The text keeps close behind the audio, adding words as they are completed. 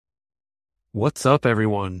What's up,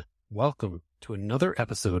 everyone? Welcome to another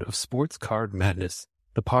episode of Sports Card Madness,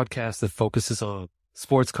 the podcast that focuses on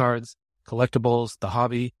sports cards, collectibles, the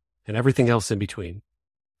hobby, and everything else in between.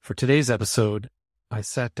 For today's episode, I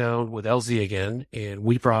sat down with LZ again, and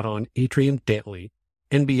we brought on Adrian Dantley,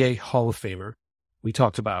 NBA Hall of Famer. We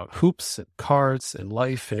talked about hoops and cards and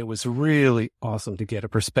life, and it was really awesome to get a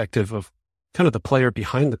perspective of kind of the player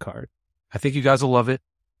behind the card. I think you guys will love it.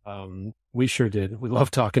 We sure did. We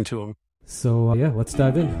love talking to him. So, let's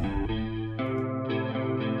dive in.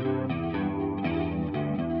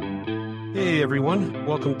 Hey, everyone.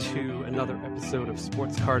 Welcome to another episode of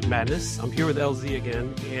Sports Card Madness. I'm here with LZ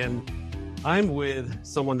again, and I'm with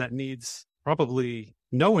someone that needs probably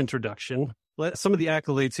no introduction. Some of the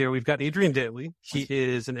accolades here. We've got Adrian Dantley. He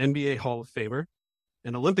is an NBA Hall of Famer,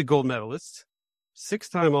 an Olympic gold medalist,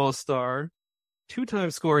 6-time All-Star,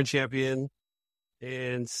 2-time scoring champion,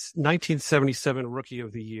 and 1977 Rookie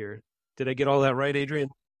of the Year. Did I get all that right, Adrian?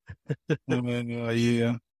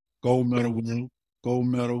 Yeah. Gold medal winner. Gold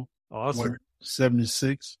medal. Awesome.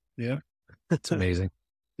 76. Yeah. That's amazing.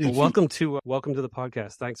 Well, welcome to the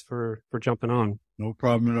podcast. Thanks for jumping on. No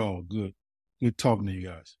problem at all. Good talking to you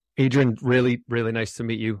guys. Adrian, really, really nice to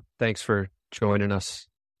meet you. Thanks for joining us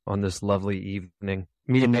on this lovely evening.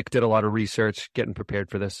 Me and Nick did a lot of research, getting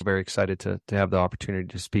prepared for this. Very excited to have the opportunity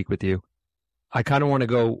to speak with you. I kind of want to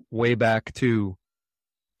go way back to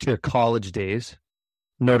your college days,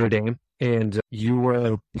 Notre Dame, and you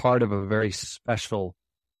were part of a very special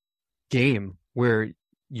game where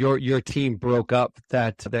your team broke up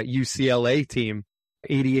that UCLA team,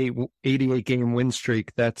 88 game win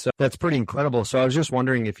streak. That's pretty incredible. So I was just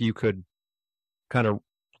wondering if you could kind of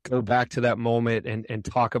go back to that moment and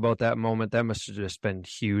talk about that moment. That must have just been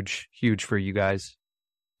huge for you guys.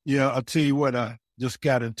 Yeah, I'll tell you what, I just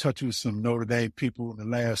got in touch with some Notre Dame people in the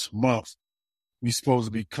last month. We're supposed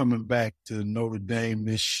to be coming back to Notre Dame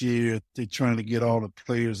this year. They're trying to get all the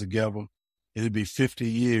players together. It'll be 50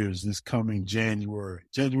 years this coming January.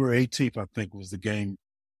 January 18th, I think, was the game.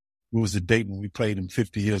 It was the date when we played them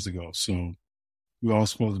 50 years ago. So we're all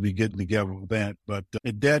supposed to be getting together with that. But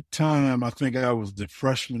at that time, I think I was the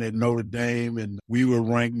freshman at Notre Dame, and we were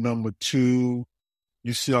ranked number 2.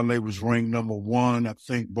 UCLA was ranked number 1. I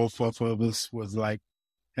think both of us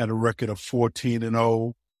had a record of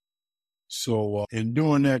 14-0. So, and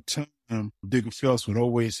during that time, Digger Phelps would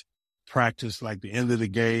always practice like the end of the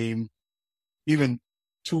game. Even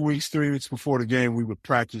 2 weeks, 3 weeks before the game, we would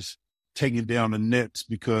practice taking down the nets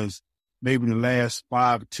because maybe in the last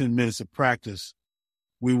 5 or 10 minutes of practice,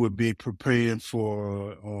 we would be preparing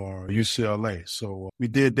for UCLA. So we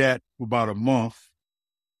did that for about a month.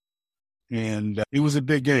 And it was a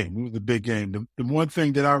big game. The one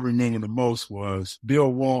thing that I remember the most was Bill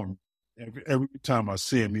Walton. Every time I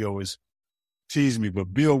see him, he always tease me,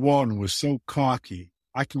 but Bill Walton was so cocky.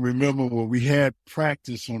 I can remember when we had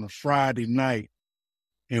practice on a Friday night,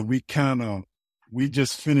 and we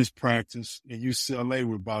just finished practice, and UCLA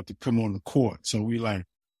were about to come on the court. So we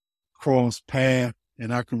crossed paths,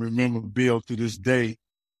 and I can remember Bill to this day.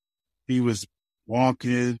 He was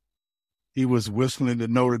walking, he was whistling the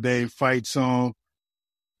Notre Dame fight song.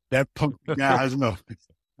 That punk guys know.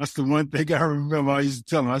 That's the one thing I remember. I used to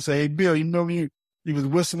tell him, I say, "Hey, Bill, you know me?" He was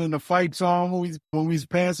whistling the fight song when we was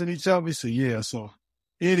passing each other. He said, "Yeah." So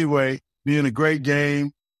anyway, being a great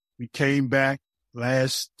game, we came back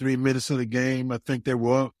last 3 minutes of the game. I think they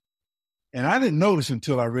were up. And I didn't notice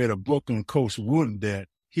until I read a book on Coach Wooden that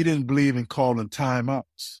he didn't believe in calling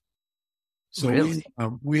timeouts. So really?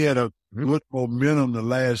 we had a good momentum the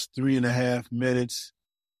last 3.5 minutes,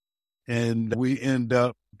 and we end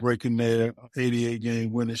up breaking their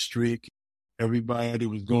 88-game winning streak. Everybody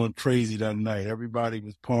was going crazy that night. Everybody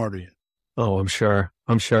was partying. Oh, I'm sure.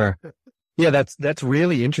 Yeah, that's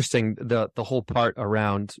really interesting. The whole part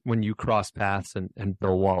around when you cross paths and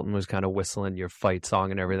Bill Walton was kind of whistling your fight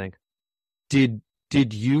song and everything. Did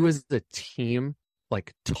you as the team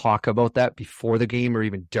talk about that before the game or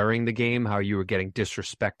even during the game, how you were getting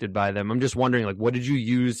disrespected by them? I'm just wondering, what did you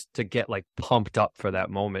use to get pumped up for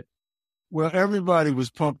that moment? Well, everybody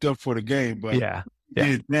was pumped up for the game, but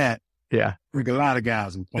did that. Yeah. I think a lot of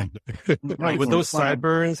guys were pumped up. Right. With those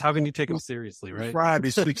sideburns, how can you take them seriously, right? Friday,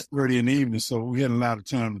 6:30 in the evening, so we had a lot of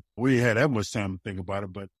time. We didn't have that much time to think about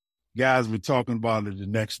it, but guys were talking about it the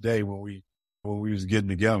next day when we was getting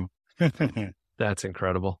together. That's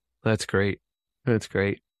incredible. That's great. And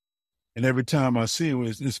every time I see him,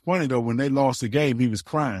 it's funny though, when they lost the game, he was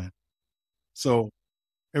crying. So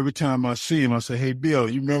every time I see him, I say, "Hey, Bill,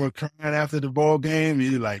 you remember crying after the ball game?"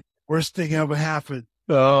 He's like, "Worst thing ever happened."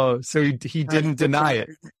 Oh, so he didn't deny it.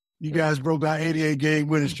 you guys broke our 88-game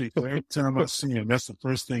winning streak. So every time I see him, that's the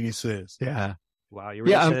first thing he says. Yeah. Wow. You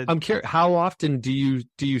really said... I'm curious. How often do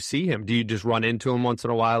you see him? Do you just run into him once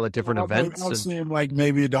in a while at different events? I'll see him like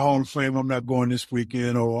maybe at the Hall of Fame. I'm not going this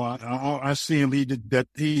weekend, or I see him. He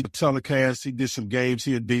telecast. He did some games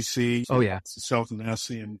here in DC. Oh yeah, something. I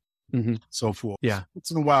see him, so forth. Yeah,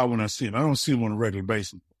 once in a while when I see him, I don't see him on a regular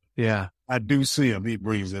basis. Yeah, I do see him. He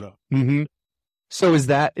brings it up. Mm-hmm. So is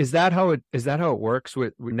that how it works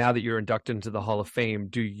with now that you're inducted into the Hall of Fame?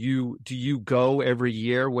 Do you go every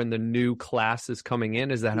year when the new class is coming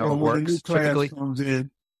in? Is that how it works? When the new class typically comes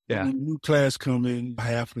in, yeah. When the new class comes in,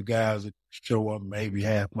 half the guys that show up, maybe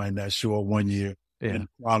half might not show up one year. Yeah. And the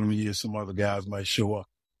following year, some other guys might show up.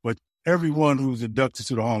 But everyone who's inducted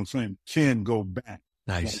to the Hall of Fame can go back.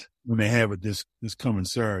 Nice. When they have it this coming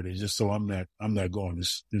Saturday, just so I'm not going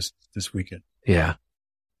this weekend. Yeah.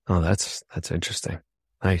 Oh, that's interesting.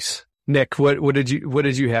 Nice. Nick, what did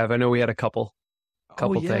you have? I know we had a couple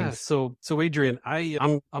things. So Adrian,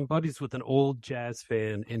 I'm buddies with an old Jazz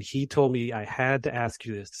fan, and he told me I had to ask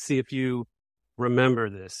you this to see if you remember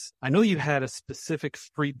this. I know you had a specific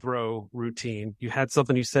free throw routine. You had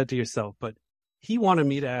something you said to yourself, but he wanted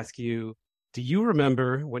me to ask you, do you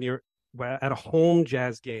remember when you're at a home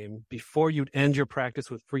Jazz game, before you'd end your practice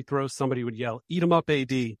with free throws, somebody would yell, "Eat 'em up,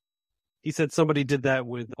 AD." He said somebody did that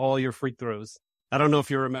with all your free throws. I don't know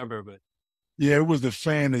if you remember, but. Yeah, it was the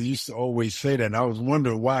fan that used to always say that. And I was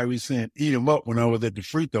wondering why we saying "eat 'em up" when I was at the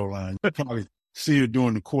free throw line. Probably see it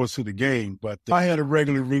during the course of the game. But I had a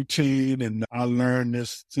regular routine, and I learned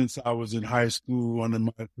this since I was in high school under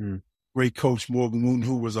my great coach, Morgan Wooten,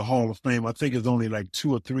 who was a Hall of Fame. I think it's only like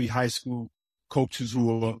 2 or 3 high school coaches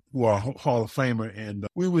who are Hall of Famer. And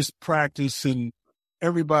we was practicing.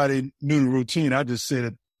 Everybody knew the routine. I just said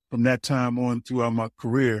it from that time on throughout my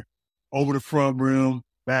career: over the front rim,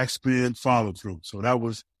 backspin, follow through. So that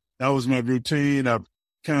was my routine. I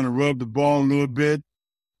kind of rubbed the ball a little bit.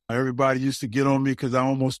 Everybody used to get on me because I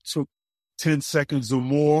almost took 10 seconds or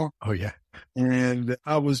more. Oh yeah. And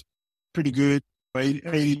I was pretty good,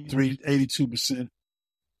 83, 82%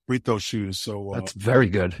 free throw shooter. So that's very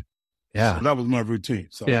good. Yeah. So that was my routine.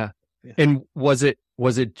 So yeah. And was it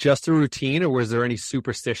just a routine, or was there any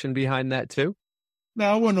superstition behind that too? No,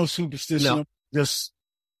 I wasn't no superstition. No.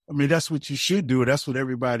 That's what you should do. That's what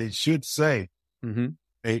everybody should say. Mm-hmm.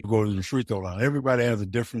 They go to the free throw line. Everybody has a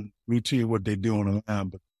different routine, what they do on the line,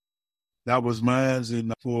 but that was mine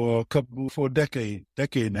for a decade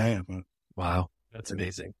and a half. Huh? Wow. That's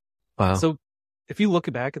amazing. Wow. So if you look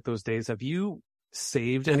back at those days, have you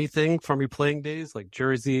saved anything from your playing days, like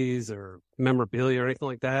jerseys or memorabilia or anything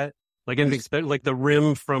like that? Like anything special, like the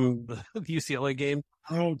rim from the UCLA game?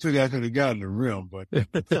 I don't think I could have gotten the rim, but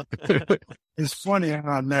it's funny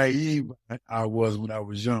how naive I was when I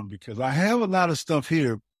was young, because I have a lot of stuff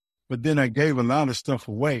here, but then I gave a lot of stuff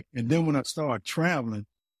away. And then when I started traveling,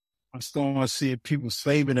 I started seeing people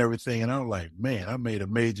saving everything, and I was like, man, I made a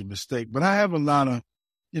major mistake. But I have a lot of,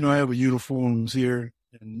 I have uniforms here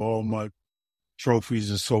and all my trophies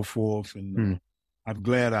and so forth, and I'm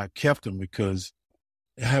glad I kept them, because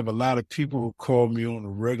I have a lot of people who call me on a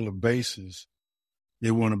regular basis.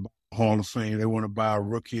 They want to buy Hall of Fame. They want to buy a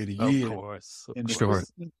Rookie of the Year. Of course.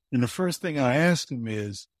 And the first thing I ask them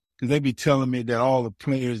is, because they be telling me that all the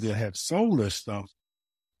players that have sold their stuff,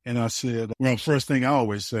 and I said, well, first thing I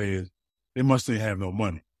always say is, they must have no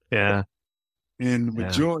money. Yeah. And the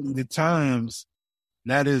majority of the times,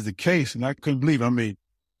 that is the case. And I couldn't believe it. I mean,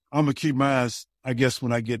 I'm going to keep my eyes. I guess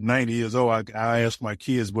when I get 90 years old, I ask my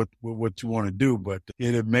kids what you want to do. But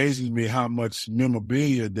it amazes me how much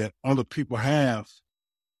memorabilia that other people have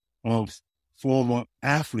of former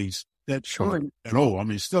athletes that still in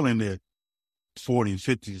their 40s,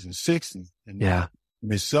 50s, and 60s. And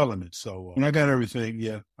they're selling it. So when I got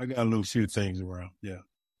everything, I got a little few things around. Yeah.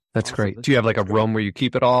 That's great. Do you have like a room where you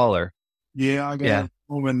keep it all, or? Yeah, I got a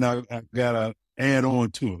room, and I got to add on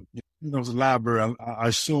to it. It was a library. I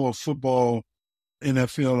saw a football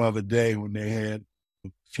NFL the other day when they had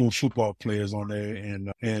full football players on there,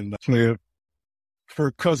 and player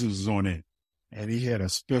Kirk Cousins was on there, and he had a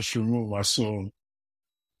special room. I saw.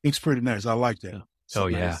 It's pretty nice. I like that. So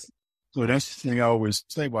nice. So that's the thing I always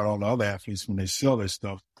say about all the other athletes when they sell their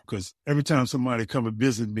stuff, because every time somebody come and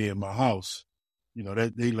visit me at my house,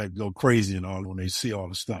 they like go crazy and all when they see all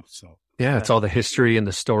the stuff. So it's all the history and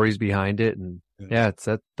the stories behind it, and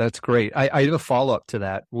that's great. I have a follow up to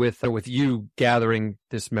that with you gathering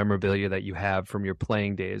this memorabilia that you have from your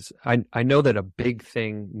playing days. I know that a big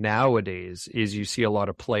thing nowadays is you see a lot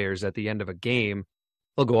of players at the end of a game,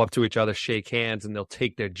 they'll go up to each other, shake hands, and they'll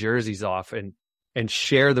take their jerseys off and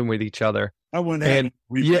share them with each other. I wouldn't have a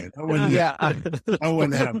weekend. I wouldn't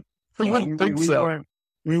have. I wouldn't think so.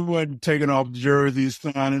 We weren't taking off jerseys,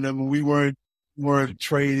 signing them. We weren't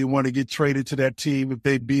traded. Want to get traded to that team if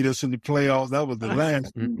they beat us in the playoffs. That was the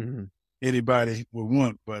last anybody would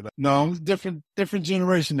want. But no, it was different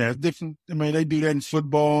generation there. It's different. I mean, they do that in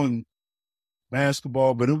football and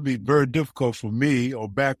basketball, but it would be very difficult for me, or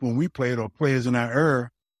back when we played, or players in our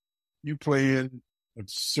era. You play in a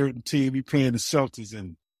certain team, you play in the Celtics,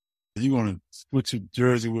 and you're going to switch your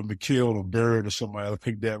jersey with McKill or Bird or somebody else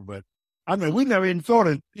like that. But I mean, we never even thought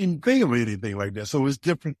of think of anything like that. So it's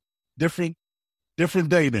different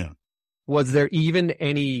day now. Was there even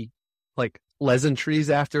any like pleasantries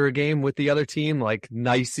after a game with the other team, like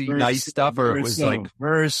nice stuff, or it was seldom, like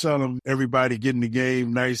very seldom everybody getting the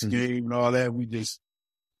game, nice game and all that. We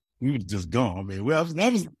were just gone. I mean, well,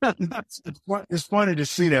 it's funny to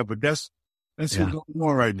see that, but that's what's going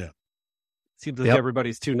on right now. Seems like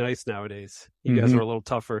everybody's too nice nowadays. You guys are a little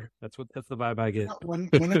tougher. That's the vibe I get.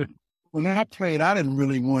 When I played, I didn't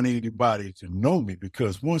really want anybody to know me,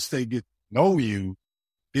 because once they get to know you,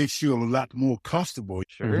 they feel a lot more comfortable.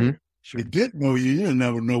 Sure. They didn't know you. You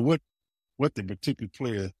never know what the particular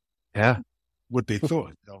player, what they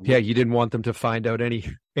thought. Yeah, you didn't want them to find out any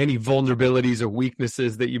vulnerabilities or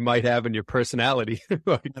weaknesses that you might have in your personality.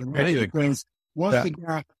 Anything.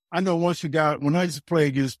 Once you got, when I used to play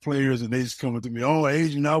against players and they just come up to me, "Oh,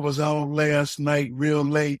 Adrian, I was out last night real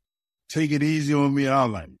late. Take it easy on me."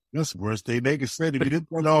 I'm like, that's the worst thing they could say to me. They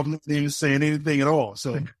didn't off, not even saying anything at all.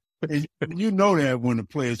 So you know that when the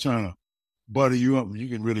player's trying to butter you up, you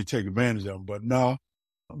can really take advantage of them. But no,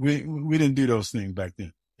 we didn't do those things back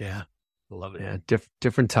then. Yeah, I love it. Yeah,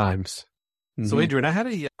 different times. So Adrian, I had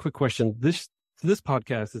a quick question. This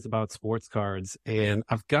podcast is about sports cards, and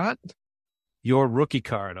I've got your rookie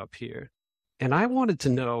card up here, and I want to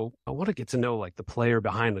get to know like the player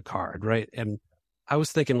behind the card, right? And I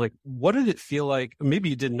was thinking, like, what did it feel like? Maybe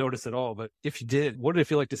you didn't notice at all, but if you did, what did it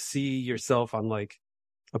feel like to see yourself on like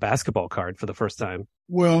a basketball card for the first time?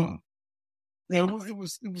 Well, yeah, it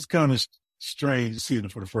was kind of strange seeing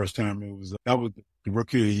it for the first time. That was the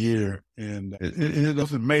rookie of the year, and it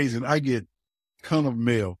was amazing. I get a ton of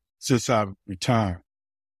mail since I retired.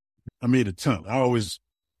 I made a ton. I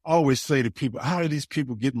always say to people, how do these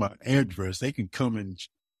people get my address? They can come and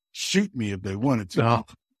shoot me if they wanted to.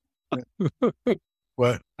 Oh.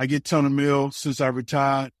 But I get a ton of mail since I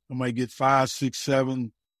retired. I might get 5, 6,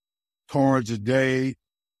 7 cards a day.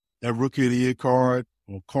 That rookie of the year card,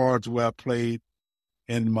 or cards where I played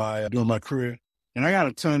during my career. And I got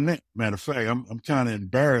a ton of that. Matter of fact, I'm kind of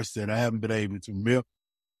embarrassed that I haven't been able to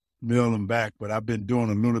mail them back, but I've been doing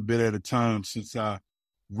a little bit at a time since I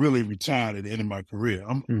really retired at the end of my career.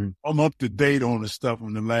 I'm up to date on the stuff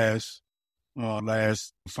from the last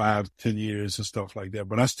 5, 10 years and stuff like that.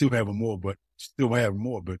 But I still have more. But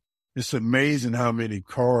it's amazing how many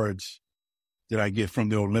cards that I get from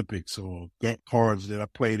the Olympics, or cards that I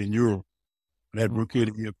played in Europe. That rookie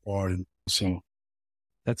of the year card, and so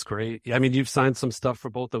that's great. I mean, you've signed some stuff for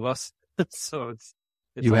both of us, so it's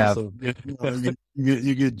you awesome.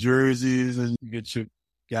 You get jerseys, and you get your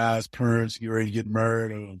guys' parents get ready to get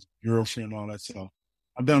married, or girlfriend, and all that stuff.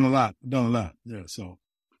 I've done a lot. Yeah. So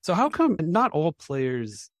how come not all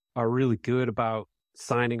players are really good about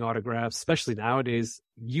signing autographs, especially nowadays?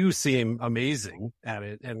 You seem amazing at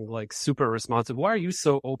it and like super responsive. Why are you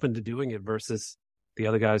so open to doing it versus the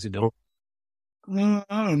other guys who don't? I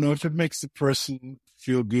don't know. If it makes the person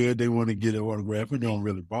feel good, they want to get an autograph, it don't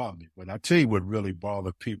really bother me. But I tell you what really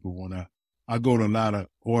bothers people when I go to a lot of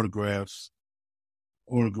autograph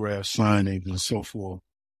signings and so forth.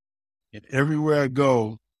 And everywhere I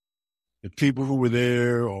go, the people who were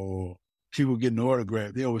there or people getting the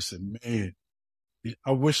autograph, they always say, "Man,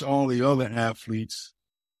 I wish all the other athletes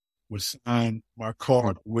would sign my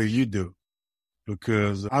card the way you do."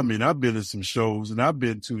 Because, I mean, I've been to some shows, and I'll be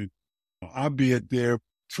at there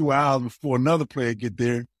 2 hours before another player get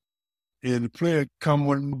there, and the player come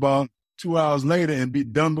about 2 hours later and be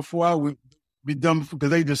done before I would be done,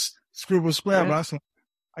 because they just scribble. Yeah. I said,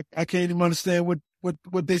 I can't even understand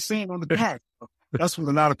what they're saying on the card. That's what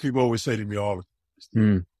a lot of people always say to me all the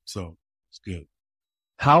time. So it's good.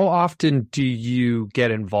 How often do you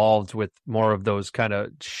get involved with more of those kind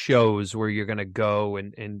of shows where you're going to go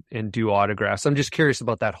and do autographs? I'm just curious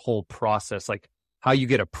about that whole process, like how you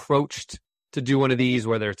get approached to do one of these,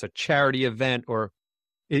 whether it's a charity event, or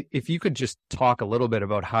if you could just talk a little bit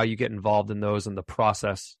about how you get involved in those and the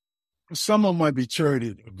process. Some of them might be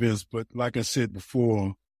charity events, but like I said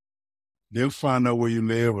before, they'll find out where you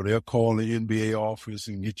live, or they'll call the NBA office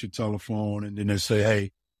and get your telephone, and then they say,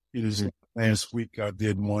 "Hey, last week I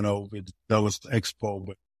did one over at the Dallas Expo,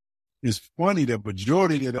 but it's funny that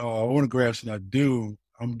majority of the autographs that I do,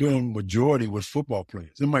 I'm doing majority with football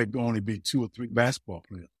players. It might only be 2 or 3 basketball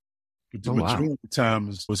players. But the majority of the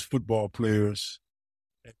time was football players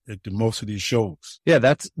at the most of these shows. Yeah,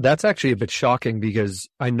 that's actually a bit shocking because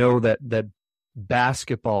I know that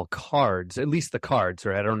basketball cards, at least the cards,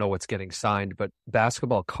 right? I don't know what's getting signed, but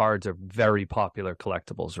basketball cards are very popular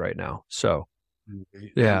collectibles right now. So,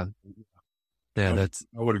 yeah, I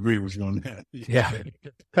would agree with you on that.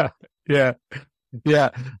 Yeah.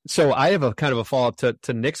 So I have a kind of a follow up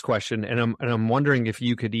to Nick's question, and I'm wondering if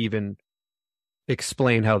you could even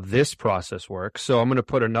explain how this process works. So I'm going to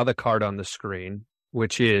put another card on the screen,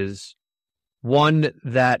 which is one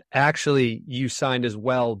that actually you signed as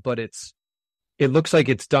well, but it looks like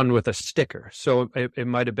it's done with a sticker. So it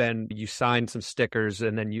might have been you signed some stickers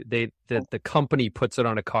and then the company puts it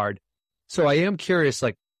on a card. So I am curious,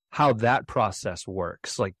 like, how that process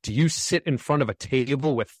works. Like, do you sit in front of a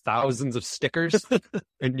table with thousands of stickers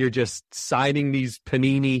and you're just signing these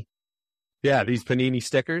Panini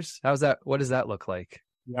stickers? What does that look like?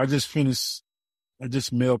 I just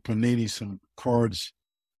mailed Panini some cards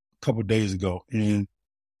a couple of days ago, and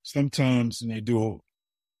sometimes when they do an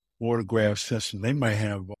autograph session, they might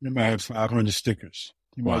have 500 stickers.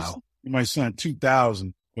 You might sign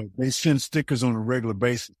 2,000, but they send stickers on a regular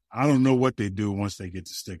basis. I don't know what they do once they get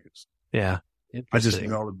the stickers. Yeah, I just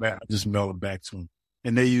mail it back. To them,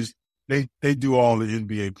 and they do all the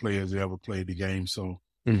NBA players that ever played the game. So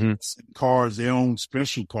cards, their own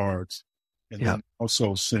special cards. And then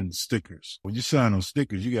also send stickers. When you sign on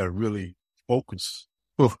stickers, you got to really focus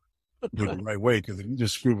the right way, because if you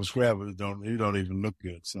just scribble scrabble, you don't even look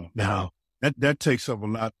good. So that takes up a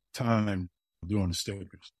lot of time doing the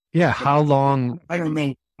stickers. Yeah, how long? I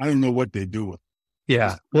don't know what they do with it.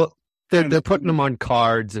 Yeah, well, they're putting them on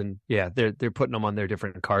cards, and they're putting them on their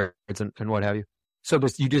different cards and what have you. So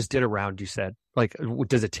you just did a round, you said. Like,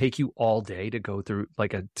 does it take you all day to go through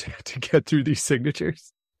to get through these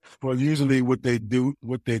signatures? Well, usually what they do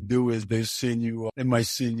is they might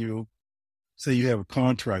send you, say you have a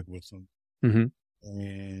contract with them,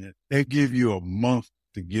 and they give you a month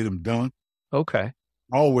to get them done. Okay.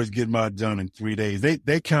 I always get mine done in 3 days.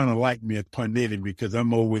 They kind of like me at Panini because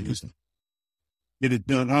I'm always get it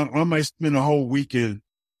done. I might spend a whole weekend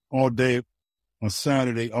all day on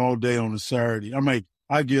Saturday, all day on a Saturday.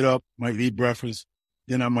 I get up, might eat breakfast,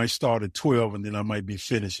 then I might start at 12, and then I might be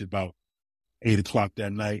finished about 8 o'clock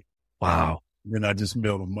that night. Wow. Then I just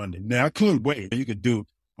mailed on Monday. Now, I couldn't wait. You could do,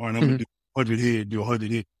 all right, I'm going to do 100 here, do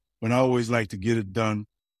 100 here. But I always like to get it done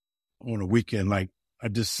on a weekend. Like, I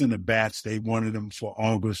just sent a batch. They wanted them for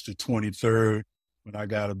August the 23rd. When I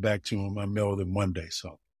got it back to them, I mailed them Monday.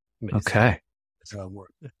 So, okay. That's how it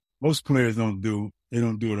works. Most players don't do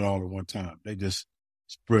it all at one time. They just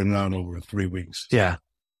spread it out over 3 weeks. Yeah.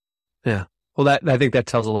 Yeah. Well, I think that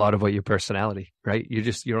tells a lot about your personality, right?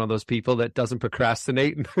 You're one of those people that doesn't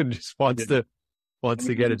procrastinate and just wants to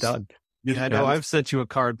get it done. Yeah, I know. I've sent you a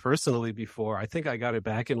card personally before. I think I got it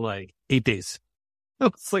back in like 8 days.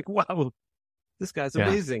 It's like, wow, this guy's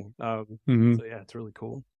amazing. So yeah, it's really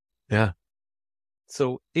cool. Yeah.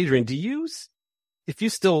 So Adrian,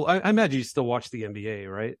 I imagine you still watch the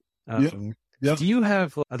NBA, right? Yeah. Are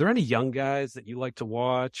there any young guys that you like to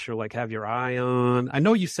watch or like have your eye on? I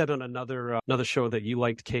know you said on another show that you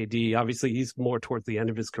liked KD. Obviously, he's more towards the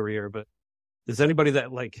end of his career, but is anybody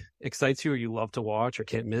that like excites you or you love to watch or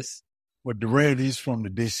can't miss? Well, Durant, he's from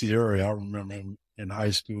the D.C. area. I remember him in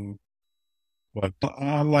high school. But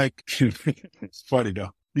I like, it's funny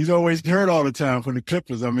though. He's always hurt all the time for the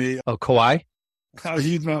Clippers. I mean, Kawhi?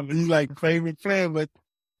 He's like favorite player, but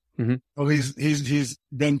he's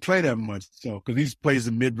doesn't play that much. So, because he plays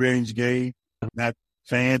a mid-range game, not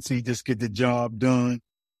fancy, just get the job done.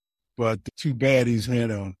 But too bad he's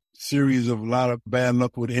had a series of a lot of bad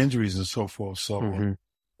luck with injuries and so forth. So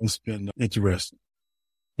it's been interesting.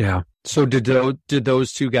 Yeah. So did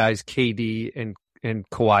those two guys, KD and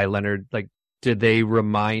Kawhi Leonard, like, did they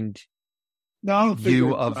remind No, I don't think you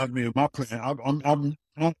they of? remind me of my play.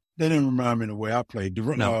 They didn't remind me of the way I played.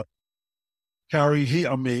 No. Kyrie,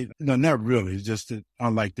 not really. It's just that I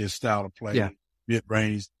like their style of play. Yeah.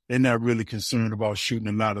 Mid-range. They're not really concerned about shooting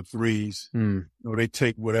a lot of threes. They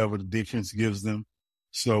take whatever the defense gives them.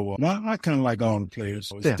 So I kind of like all the players.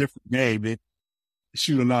 So it's a different game. They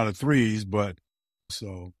shoot a lot of threes, but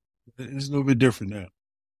so it's a little bit different now.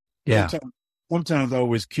 Yeah. Sometimes I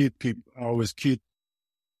always kid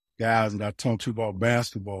guys that I talk to about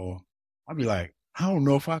basketball. I'll be like, I don't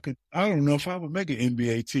know if I would make an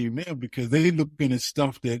NBA team now, because they looking at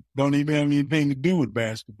stuff that don't even have anything to do with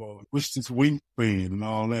basketball. Distance wingspan and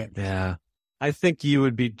all that. Yeah. I think you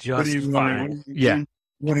would be just fine. Yeah.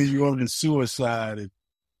 when you on the suicide, and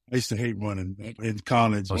I used to hate running in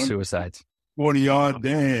college. Oh, suicides. 40-yard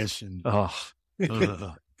dash. And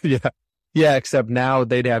Yeah. Yeah, except now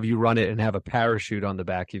they'd have you run it and have a parachute on the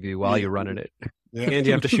back of you while you're running it. Yeah. And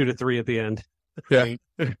you have to shoot a 3 at the end. Yeah.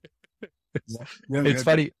 Yeah, It's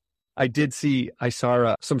funny. I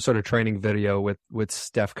saw some sort of training video with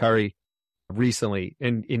Steph Curry recently,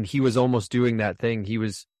 and he was almost doing that thing. He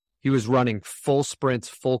was running full sprints,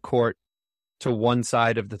 full court to one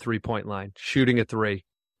side of the 3-point line, shooting a 3,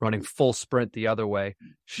 running full sprint the other way,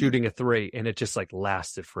 shooting a 3, and it just like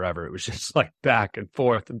lasted forever. It was just like back and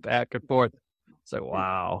forth and back and forth. It's like,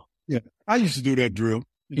 wow. Yeah, I used to do that drill.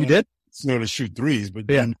 You did? So to shoot 3s, but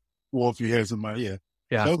Yeah. then, well, if you had somebody,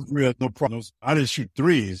 Yeah. those drills, no problems. I didn't shoot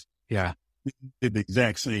 3s. Yeah. Did the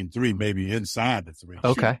exact same 3, maybe inside the 3.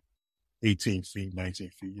 Okay. 18 feet, 19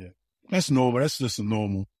 feet. Yeah, that's normal. That's just a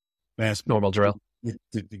normal basketball Normal drill.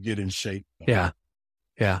 to get in shape. Yeah.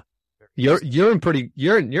 Yeah. You're in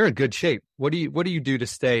good shape. What do you do to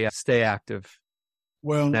stay active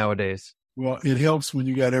Well, nowadays? Well, it helps when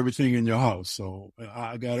you got everything in your house. So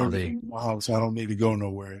I got everything in my house. I don't need to go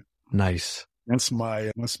nowhere. Nice. That's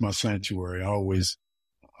my sanctuary.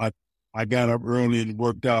 I got up early and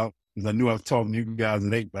worked out because I knew I was talking to you guys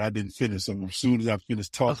at 8, but I didn't finish. So as soon as I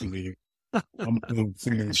finished talking to you, I'm going to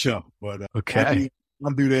finish up. But Okay. I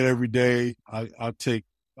do that every day. I take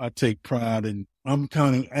pride in. I'm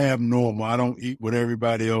kind of abnormal. I don't eat what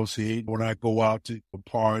everybody else eats. When I go out to a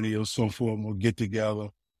party or so forth, we'll get together.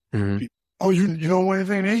 Mm-hmm. Oh, you don't want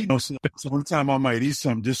anything to eat? So one time I might eat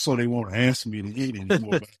something just so they won't ask me to eat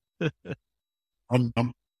anymore.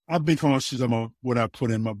 I've been conscious about what I put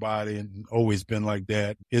in my body and always been like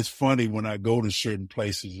that. It's funny when I go to certain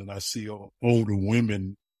places and I see older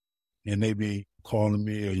women and they be calling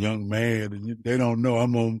me a young man and they don't know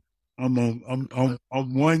I'm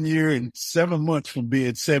 1 year and 7 months from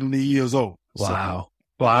being 70 years old. Wow.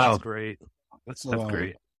 So, Wow. That's great. That's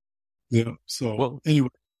great. Yeah. So Well, anyway.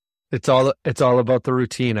 It's all about the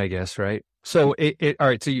routine, I guess, right? So all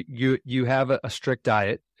right. So you have a strict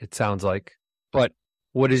diet, it sounds like, but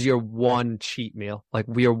what is your one cheat meal? Like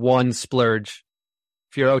your one splurge?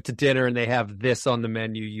 If you're out to dinner and they have this on the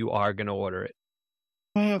menu, you are going to order it.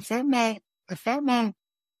 If I'm not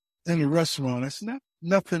in a restaurant, it's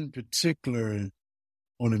nothing particular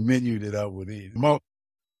on the menu that I would eat.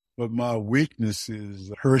 But my weakness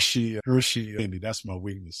is Hershey candy. That's my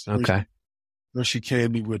weakness. Okay. Hershey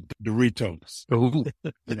candy with Doritos. Ooh.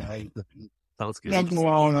 Sounds good. I go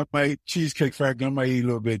on. I might Cheesecake Factory. I might eat a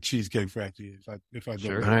little bit of Cheesecake Factory if I go.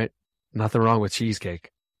 Sure. All right. Nothing wrong with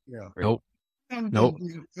cheesecake. Yeah. Nope. I've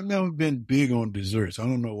never been big on desserts. I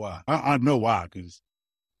don't know why. I know why, because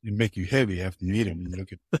they make you heavy after you eat them. You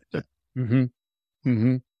look at Mm-hmm.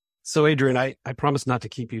 Mm-hmm. So, Adrian, I promise not to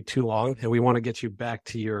keep you too long, and we want to get you back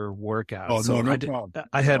to your workout. Oh, so no problem.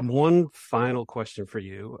 I had one final question for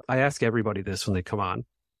you. I ask everybody this when they come on.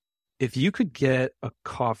 If you could get a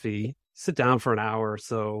coffee, sit down for an hour or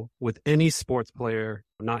so with any sports player,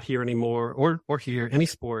 not here anymore, or here, any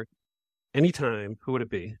sport, anytime, who would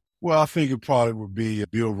it be? Well, I think it probably would be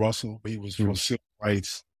Bill Russell. He was from civil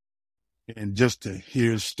rights. And just to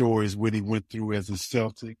hear stories, what he went through as a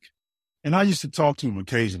Celtic. And I used to talk to him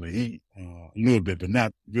occasionally, a little bit, but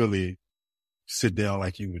not really sit down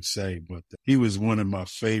like you would say. But he was one of my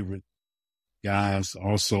favorite guys.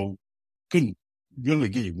 Also, couldn't really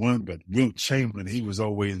give you one, but Will Chamberlain, he was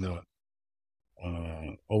always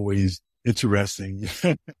interesting.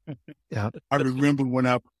 Yeah. I remember when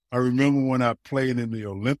I played in the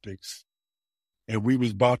Olympics and we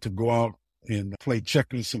was about to go out and play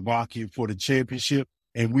Czechoslovakia for the championship.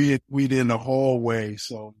 And we in the hallway.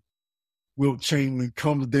 So Will Chamberlain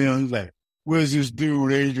comes down. He's like, "Where's this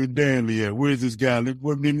dude, Adrian Dantley at? Where's this guy?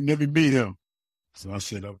 Let me meet him." So I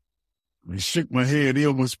said, he shook my head. He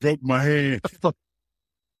almost broke my hand.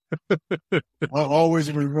 I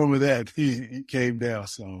always remember that. He came down.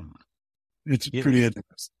 So it's pretty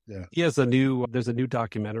interesting. Yeah. There's a new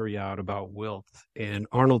documentary out about Wilt, and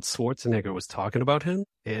Arnold Schwarzenegger was talking about him,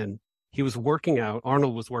 and he was working out.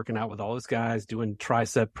 Arnold was working out with all his guys doing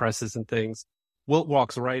tricep presses and things. Wilt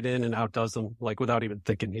walks right in and outdoes him, like without even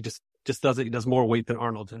thinking. He just does it. He does more weight than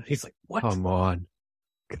Arnold. And he's like, "What? Come on.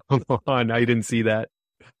 I didn't see that.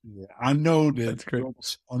 Yeah, I know that. That's great.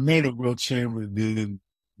 I know that Will Chamberlain did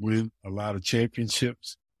win a lot of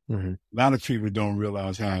championships. Mm-hmm. A lot of people don't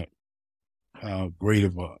realize how great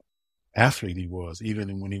of a athlete he was,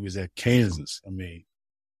 even when he was at Kansas. I mean,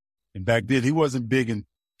 and back then he wasn't big and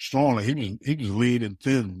strong. Like he was lean and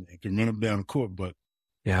thin and could run him down the court. But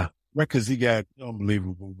Yeah. records he got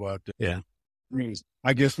unbelievable. But Yeah.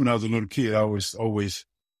 I guess when I was a little kid, I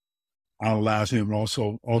idolized him.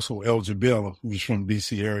 Also El Jabella, who's from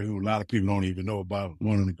D.C. area, who a lot of people don't even know about.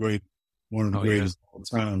 One of the greatest of all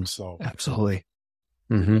time. So absolutely.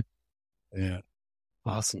 Mm-hmm. Yeah.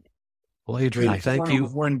 Awesome. Well, Adrian, thank you.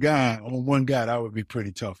 On one guy, that would be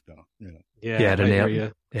pretty tough, though. Yeah, to nail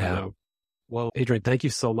you. Yeah. Well, Adrian, thank you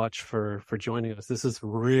so much for joining us. This is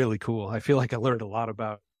really cool. I feel like I learned a lot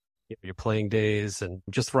about your playing days, and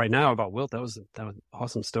just right now about Wilt. That was an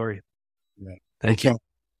awesome story. Yeah. Thank you.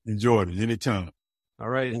 Enjoyed it anytime. All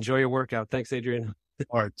right. Enjoy your workout. Thanks, Adrian.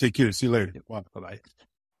 All right. Take care. See you later. Bye. Bye-bye.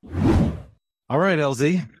 All right,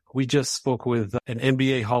 LZ. We just spoke with an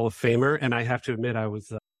NBA Hall of Famer, and I have to admit I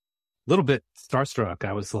was a little bit starstruck.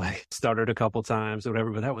 I was like, stuttered a couple times or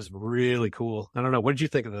whatever, but that was really cool. I don't know. What did you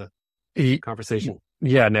think of the conversation?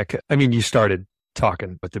 Yeah, Nick. I mean, you started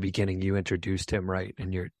talking at the beginning. You introduced him, right?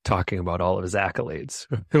 And you're talking about all of his accolades.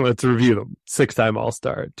 Let's review them. 6-time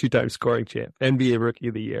All-Star, 2-time scoring champ, NBA Rookie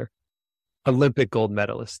of the Year, Olympic gold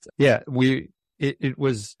medalist. Yeah, it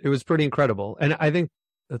was pretty incredible. And I think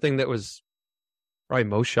the thing that was probably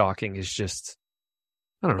most shocking is just,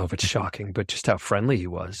 I don't know if it's shocking, but just how friendly he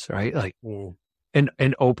was, right? Like,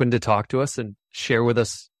 and open to talk to us and share with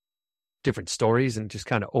us different stories, and just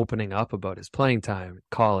kind of opening up about his playing time in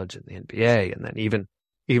college and the NBA, and then even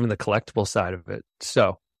the collectible side of it.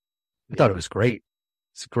 So I thought it was great.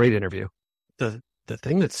 It's a great interview. The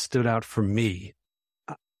thing that stood out for me,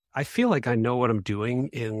 I feel like I know what I'm doing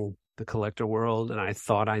in the collector world, and I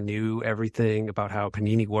thought I knew everything about how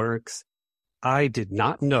Panini works. I did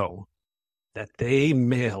not know that they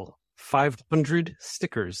mail 500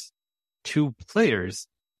 stickers to players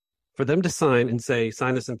for them to sign and say,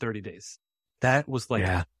 sign this in 30 days. That was like,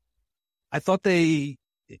 I thought they,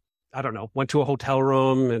 I don't know, went to a hotel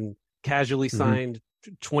room and casually signed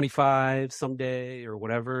 25 someday or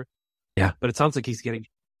whatever. Yeah. But it sounds like he's getting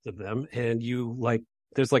of them, and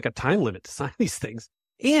there's like a time limit to sign these things.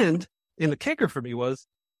 And the kicker for me was,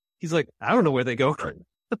 he's like, I don't know where they go.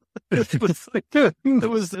 It was like, it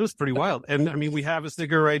was pretty wild. And I mean, we have a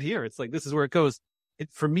sticker right here. It's like, this is where it goes.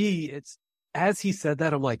 For me, it's, as he said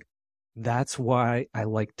that, I'm like, that's why I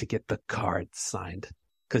like to get the card signed.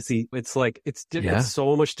 Cause it's like, it's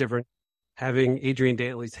so much different having Adrian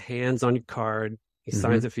Dantley's hands on your card. He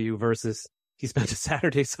signs it for you versus he spent a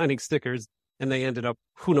Saturday signing stickers and they ended up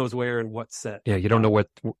who knows where and what set. Yeah. You don't know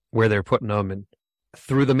where they're putting them, and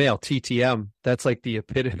through the mail, TTM. That's like the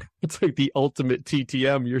epitome. It's like the ultimate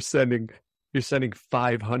TTM. You're sending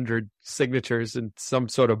 500 signatures in some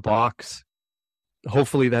sort of box.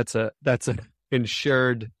 Hopefully that's a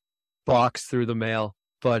insured box through the mail.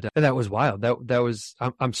 But that was wild. That was,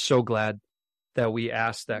 I'm so glad that we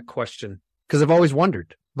asked that question, because I've always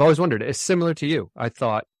wondered. It's similar to you. I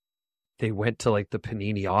thought they went to like the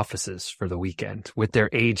Panini offices for the weekend with their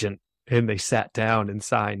agent and they sat down and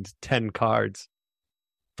signed 10 cards,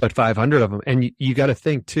 but 500 of them. And you got to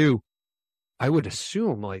think too, I would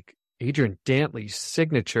assume like Adrian Dantley's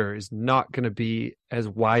signature is not going to be as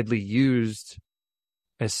widely used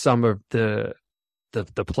as some of the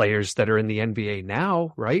players that are in the NBA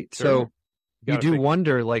now, right? Sure. So you do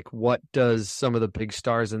wonder, like, what does some of the big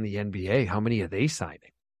stars in the NBA, how many are they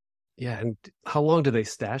signing? Yeah, and how long do they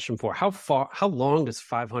stash them for? How long does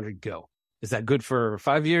 500 go? Is that good for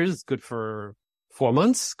 5 years? Good for 4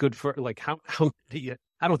 months? Good for like how many?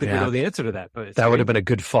 I don't think we know the answer to that. But that would have been a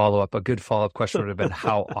good follow-up. A good follow-up question would have been,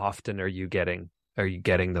 how often are you getting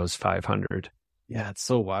those 500? Yeah, it's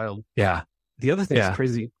so wild. Yeah. The other thing that's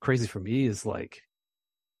crazy for me is like,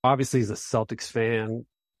 obviously he's a Celtics fan.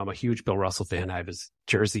 I'm a huge Bill Russell fan. I have his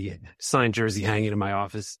signed jersey hanging in my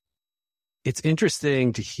office. It's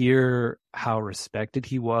interesting to hear how respected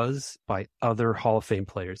he was by other Hall of Fame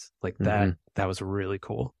players. Like that was really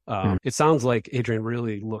cool. It sounds like Adrian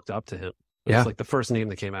really looked up to him. It was like the first name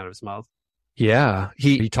that came out of his mouth. Yeah.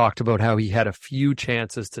 He talked about how he had a few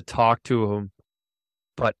chances to talk to him,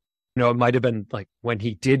 but it might have been like when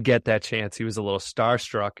he did get that chance, he was a little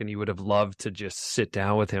starstruck and he would have loved to just sit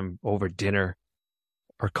down with him over dinner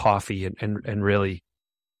or coffee and really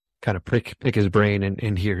kind of pick his brain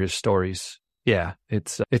and hear his stories. Yeah,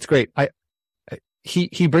 it's great.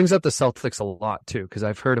 He brings up the Celtics a lot too, because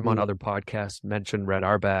I've heard him on other podcasts mention Red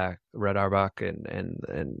Auerbach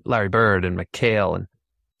and Larry Bird and McHale, and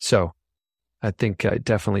so I think I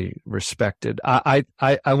definitely respected. I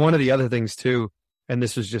one of the other things too, and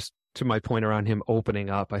this was just to my point around him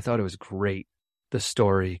opening up. I thought it was great, the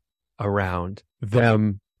story around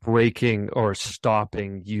them breaking or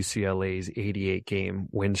stopping UCLA's 88-game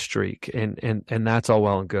win streak. And that's all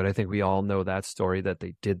well and good. I think we all know that story, that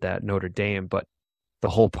they did that Notre Dame, but the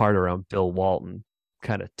whole part around Bill Walton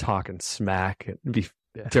kind of talking smack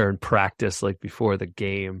during practice, like before the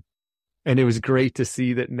game, And it was great to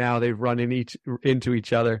see that now they've run into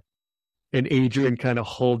each other. And Adrian kind of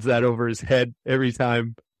holds that over his head every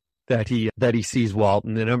time that he sees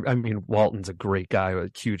Walton. And I mean, Walton's a great guy with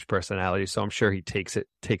a huge personality, so I'm sure he takes it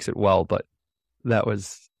well. But that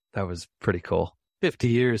was pretty cool. 50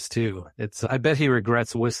 years too. I bet he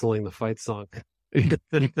regrets whistling the fight song. I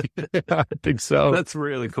think so. That's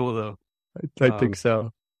really cool though. I think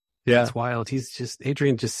so. Yeah. It's wild.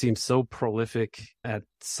 Adrian just seems so prolific at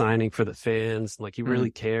signing for the fans. Like he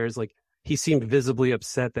really cares. Like he seemed visibly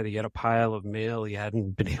upset that he had a pile of mail he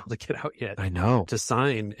hadn't been able to get out yet. I know. To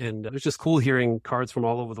sign. And it was just cool hearing cards from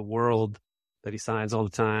all over the world that he signs all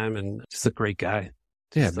the time, and just a great guy.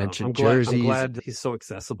 Yeah, so mentioned jerseys. I'm glad he's so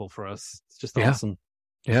accessible for us. It's just awesome.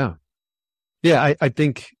 Yeah. Yeah, I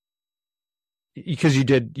think because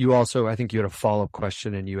you also, I think you had a follow-up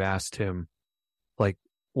question and you asked him, like,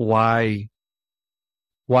 why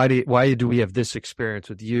do we have this experience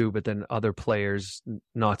with you, but then other players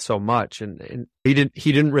not so much? And he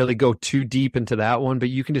didn't really go too deep into that one, but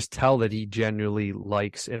you can just tell that he genuinely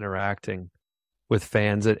likes interacting with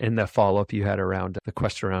fans. And the follow-up you had around the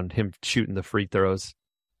question around him shooting the free throws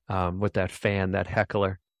with that fan, that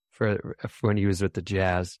heckler for when he was with the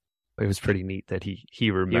Jazz. It was pretty neat that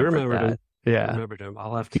he remembered that. Him. Yeah, I remembered him.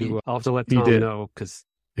 I'll have to let Tom know, because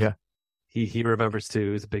yeah, he remembers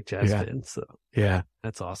too. He's a big Jazz fan, so yeah,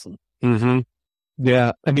 that's awesome. Mm-hmm.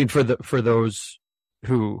 Yeah, I mean, for those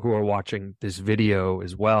who are watching this video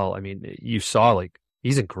as well, I mean, you saw like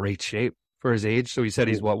he's in great shape for his age. So he said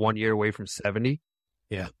he's 1 year away from 70.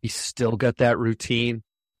 Yeah, he's still got that routine.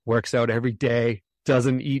 Works out every day.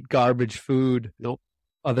 Doesn't eat garbage food. Nope.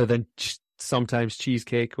 Other than sometimes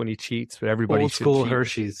cheesecake when he cheats, but everybody old should school cheat.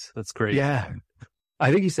 Hershey's. That's great. Yeah,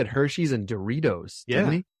 I think he said Hershey's and Doritos. Yeah,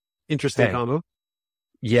 didn't he? Interesting combo.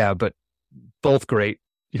 Yeah, but both great.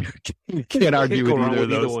 You can't argue with either of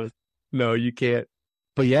those. One. No, you can't.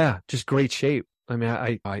 But yeah, just great shape. I mean,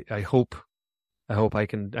 I hope I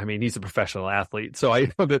can. I mean, he's a professional athlete, so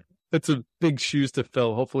I know that's a big shoes to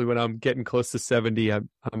fill. Hopefully, when I'm getting close to 70, I'm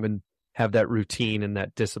in. Have that routine and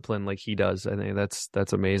that discipline like he does. I think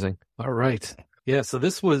that's amazing. All right. Yeah. So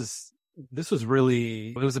this was really,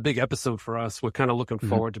 it was a big episode for us. We're kind of looking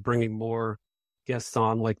forward to bringing more guests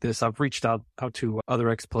on like this. I've reached out to other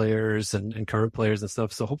ex-players and current players and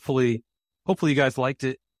stuff. So hopefully you guys liked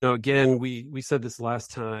it. You know, again, we said this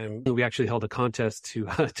last time. We actually held a contest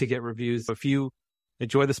to get reviews. If you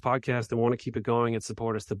enjoy this podcast and want to keep it going and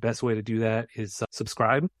support us, the best way to do that is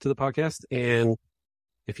subscribe to the podcast. And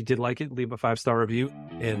if you did like it, leave a 5-star review,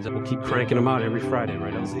 and we'll keep cranking them out every Friday,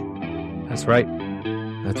 right, LZ? That's right.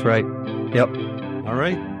 That's right. Yep. All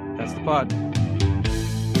right. That's the pod.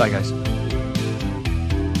 Bye, guys.